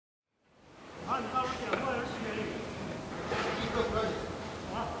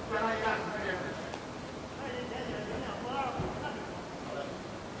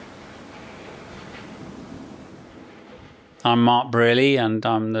I'm Mark Brearley, and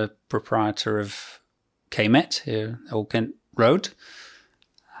I'm the proprietor of KMet here, Old Kent Road.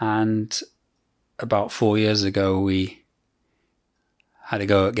 And about 4 years ago, we had a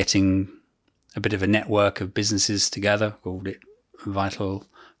go at getting a bit of a network of businesses together, called it Vital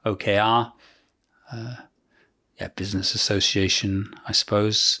OKR. Business association, I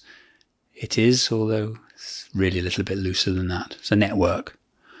suppose it is, although it's really a little bit looser than that. It's a network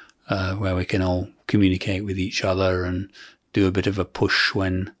where we can all communicate with each other and do a bit of a push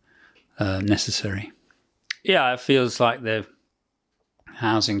when necessary. Yeah, it feels like the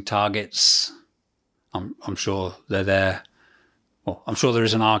housing targets, I'm sure they're there. Well, I'm sure there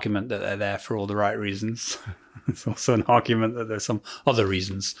is an argument that they're there for all the right reasons. There's also an argument that there's some other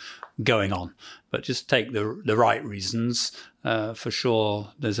reasons going on. But just take the right reasons. For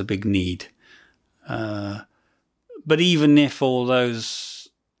sure, there's a big need. But even if all those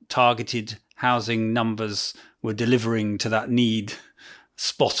targeted housing numbers were delivering to that need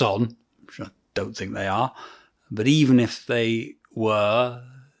spot on, which I don't think they are, but even if they were,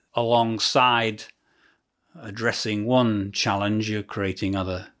 alongside addressing one challenge, you're creating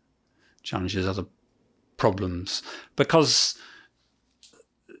other challenges, other problems, because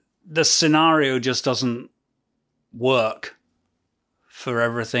the scenario just doesn't work for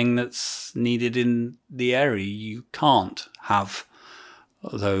everything that's needed in the area. You can't have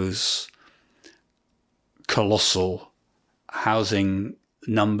those colossal housing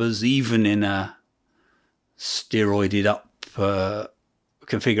numbers, even in a steroided up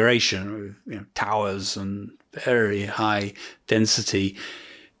configuration with towers and very high density.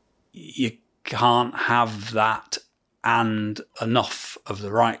 You can't have that and enough of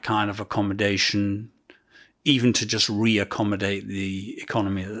the right kind of accommodation, even to just re-accommodate the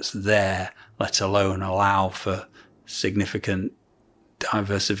economy that's there, let alone allow for significant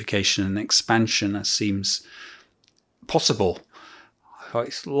diversification and expansion as seems possible.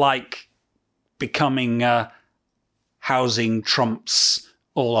 It's like becoming housing trumps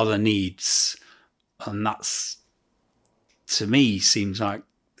all other needs, and that's, to me, seems like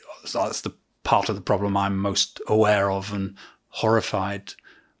that's the part of the problem I'm most aware of and horrified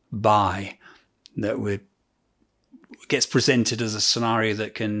by, that it gets presented as a scenario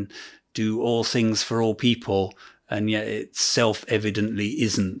that can do all things for all people, and yet it self-evidently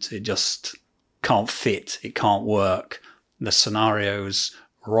isn't. It just can't fit. It can't work. The scenario's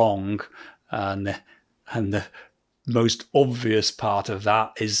wrong, and the most obvious part of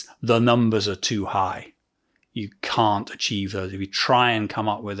that is the numbers are too high. You can't achieve those. If you try and come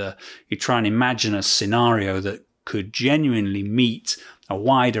up with you try and imagine a scenario that could genuinely meet a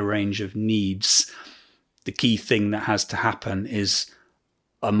wider range of needs, the key thing that has to happen is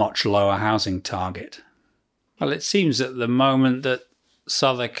a much lower housing target. Well, it seems at the moment that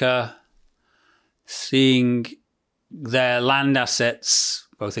Southwark are seeing their land assets,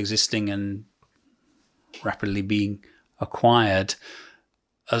 both existing and rapidly being acquired,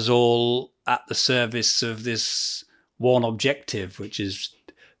 as all at the service of this one objective, which is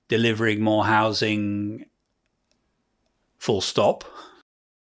delivering more housing, full stop.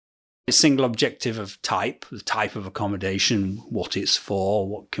 A single objective of type, the type of accommodation, what it's for,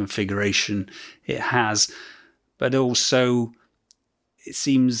 what configuration it has, but also it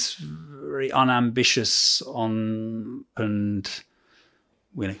seems very unambitious on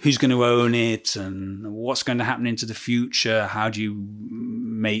who's going to own it and what's going to happen into the future. How do you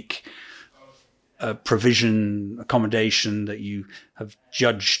make a provision, accommodation that you have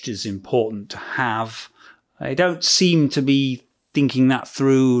judged is important to have? I don't seem to be thinking that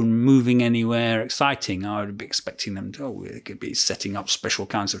through and moving anywhere exciting. I would be expecting them to, they could be setting up special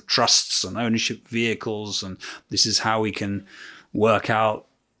kinds of trusts and ownership vehicles, and this is how we can work out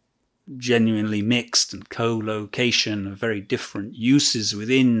genuinely mixed and co-location of very different uses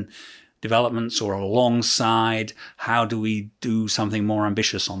within developments or alongside. How do we do something more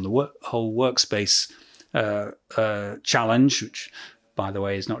ambitious on the whole workspace challenge, which, by the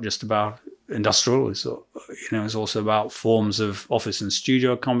way, is not just about industrial. It's also about forms of office and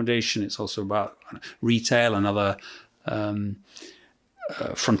studio accommodation. It's also about retail and other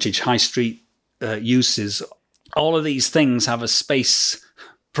frontage high street uses. All of these things have a space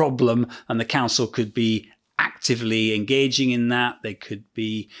problem, and the council could be actively engaging in that. They could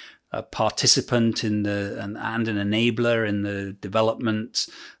be a participant in and an enabler in the development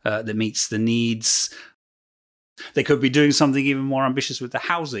that meets the needs. They could be doing something even more ambitious with the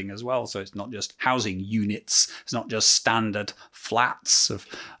housing as well. So it's not just housing units. It's not just standard flats of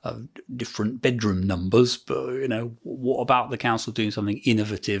different bedroom numbers. But what about the council doing something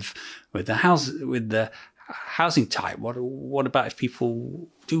innovative with the housing type? What about if people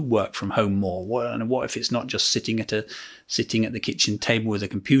do work from home more? What if it's not just sitting at the kitchen table with a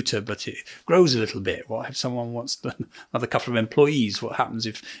computer, but it grows a little bit? What if someone wants another couple of employees? What happens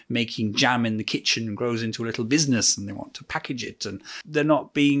if making jam in the kitchen grows into a little business and they want to package it? And they're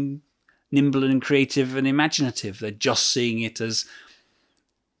not being nimble and creative and imaginative. They're just seeing it as,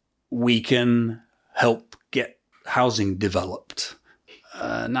 we can help get housing developed.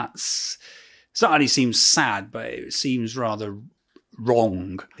 And that's, it not only seems sad, but it seems rather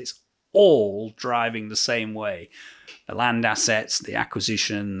wrong. It's all driving the same way. The land assets, the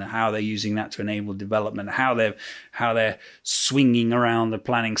acquisition, how they're using that to enable development, how they're swinging around the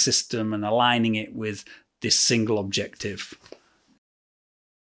planning system and aligning it with this single objective.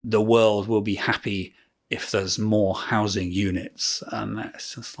 The world will be happy if there's more housing units. And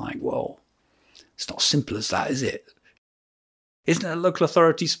that's just like, well, it's not as simple as that, is it? Isn't a local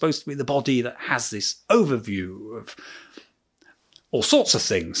authority supposed to be the body that has this overview of all sorts of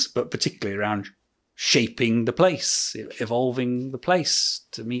things, but particularly around shaping the place, evolving the place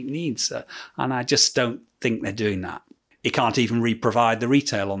to meet needs? And I just don't think they're doing that. You can't even re-provide the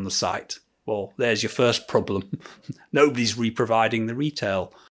retail on the site. Well, there's your first problem. Nobody's re-providing the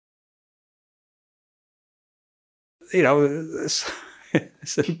retail. You know, it's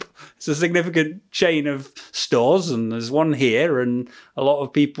a significant chain of stores, and there's one here, and a lot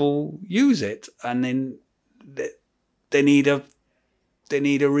of people use it, and then they need a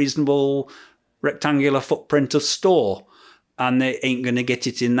reasonable rectangular footprint of store, and they ain't going to get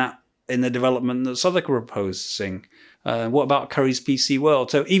it in the development that Southwark are proposing. What about Curry's PC World?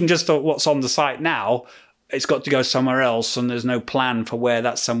 So even just what's on the site now, it's got to go somewhere else, and there's no plan for where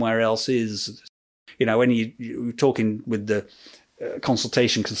that somewhere else is. You know, when you're talking with the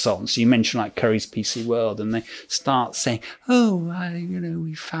consultation consultants, you mention like Curry's PC World, and they start saying, "Oh,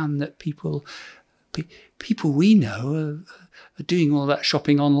 we found that people we know are doing all that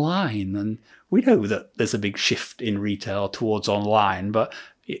shopping online," and we know that there's a big shift in retail towards online, but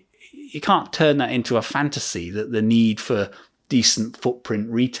you can't turn that into a fantasy that the need for decent footprint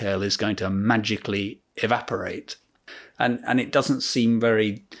retail is going to magically evaporate, and it doesn't seem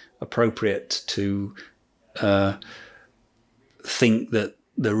very appropriate to think that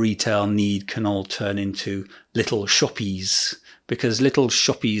the retail need can all turn into little shoppies, because little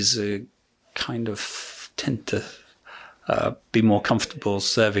shoppies kind of tend to be more comfortable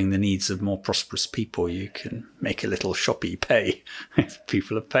serving the needs of more prosperous people. You can make a little shoppy pay if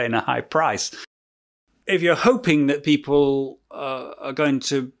people are paying a high price. If you're hoping that people are going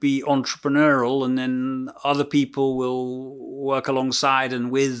to be entrepreneurial and then other people will work alongside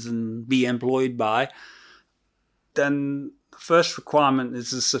and with and be employed by, then the first requirement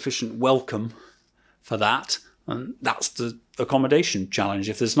is a sufficient welcome for that. And that's the accommodation challenge.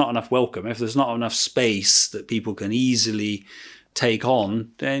 If there's not enough welcome, if there's not enough space that people can easily take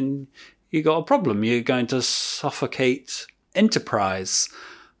on, then you've got a problem. You're going to suffocate enterprise.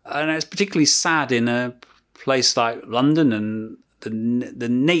 And it's particularly sad in a place like London, and the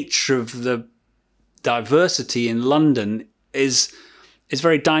nature of the diversity in London is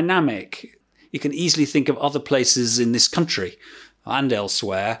very dynamic. You can easily think of other places in this country and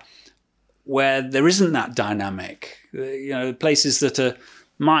elsewhere where there isn't that dynamic. Places that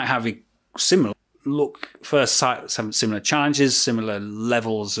might have a similar look, first sight, some similar challenges, similar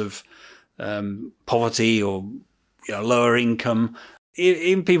levels of poverty or lower income.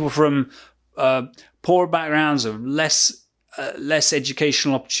 Even people from poor backgrounds of less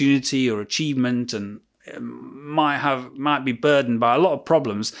educational opportunity or achievement, and might be burdened by a lot of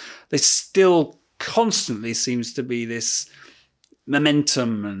problems. There still constantly seems to be this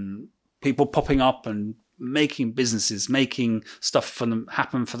momentum and people popping up and making businesses, making stuff for them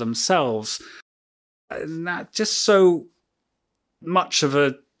happen for themselves. And that's just so much of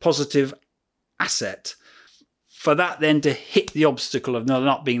a positive asset. For that then to hit the obstacle of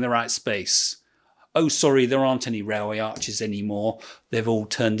not being the right space. Oh, sorry, there aren't any railway arches anymore. They've all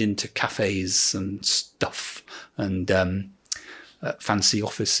turned into cafes and stuff and fancy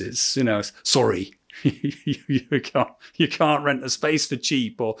offices. Sorry, you can't rent a space for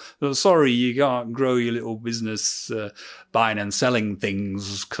cheap, or sorry, you can't grow your little business buying and selling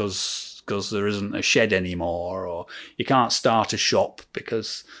things because there isn't a shed anymore, or you can't start a shop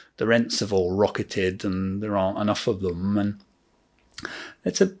because the rents have all rocketed and there aren't enough of them. And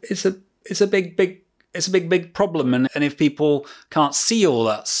it's a big problem. And if people can't see all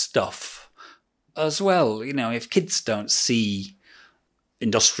that stuff as well, if kids don't see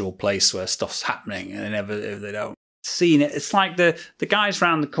industrial place where stuff's happening, and if they don't see it, it's like the guys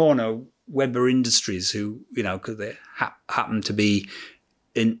round the corner, Weber Industries, who because they happen to be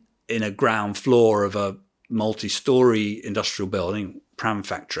in a ground floor of a multi-story industrial building, pram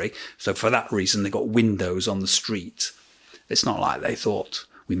factory. So for that reason, they got windows on the street. It's not like they thought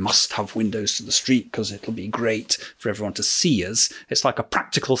we must have windows to the street because it'll be great for everyone to see us. It's like a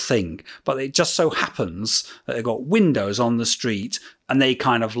practical thing. But it just so happens that they've got windows on the street and they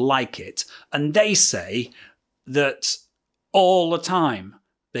kind of like it. And they say that all the time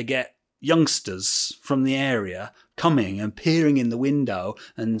they get youngsters from the area coming and peering in the window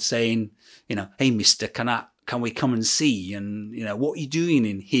and saying, you know, hey, mister, can we come and see? And, you know, what are you doing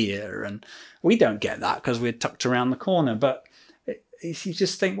in here? And we don't get that because we're tucked around the corner. But you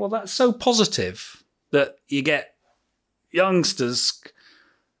just think, well, that's so positive that you get youngsters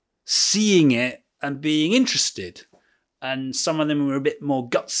seeing it and being interested. And some of them are a bit more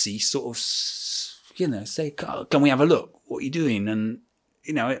gutsy, sort of, you know, say, can we have a look? What are you doing? And,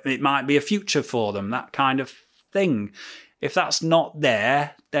 you know, it might be a future for them, that kind of thing. If that's not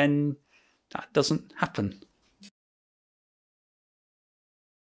there, then that doesn't happen.